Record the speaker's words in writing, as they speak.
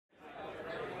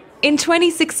In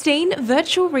 2016,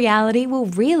 virtual reality will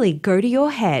really go to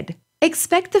your head.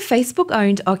 Expect the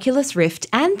Facebook-owned Oculus Rift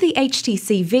and the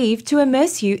HTC Vive to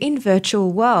immerse you in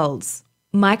virtual worlds.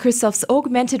 Microsoft's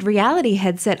augmented reality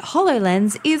headset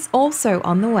HoloLens is also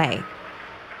on the way.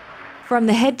 From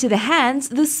the head to the hands,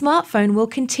 the smartphone will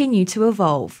continue to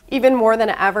evolve. Even more than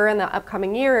ever in the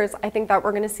upcoming years, I think that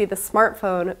we're going to see the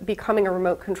smartphone becoming a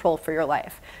remote control for your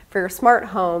life, for your smart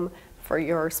home, for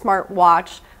your smart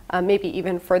watch, maybe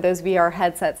even for those VR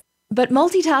headsets. But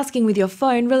multitasking with your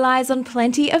phone relies on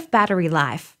plenty of battery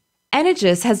life.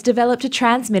 Energous has developed a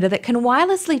transmitter that can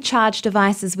wirelessly charge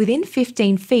devices within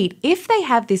 15 feet if they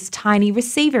have this tiny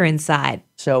receiver inside.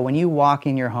 So when you walk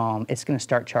in your home, it's going to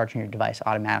start charging your device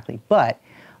automatically, but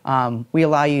we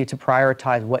allow you to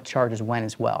prioritize what charges when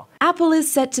as well. Apple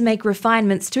is set to make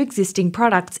refinements to existing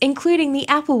products, including the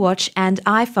Apple Watch and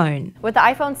iPhone. With the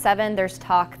iPhone 7, there's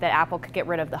talk that Apple could get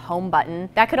rid of the home button.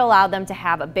 That could allow them to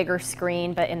have a bigger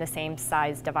screen, but in the same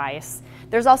size device.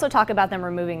 There's also talk about them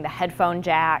removing the headphone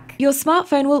jack. Your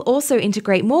smartphone will also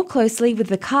integrate more closely with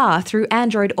the car through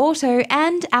Android Auto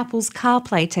and Apple's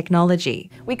CarPlay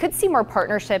technology. We could see more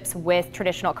partnerships with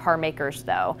traditional car makers,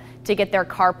 though, to get their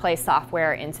CarPlay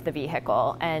software into the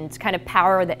vehicle and kind of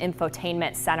power the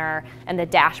infotainment center and the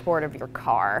dashboard of your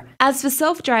car. As for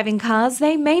self-driving cars,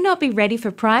 they may not be ready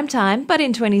for prime time, but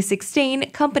in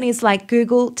 2016, companies like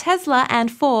Google, Tesla and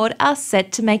Ford are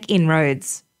set to make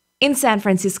inroads. In San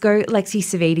Francisco, Lexi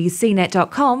Savides,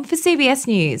 CNET.com for CBS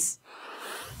News.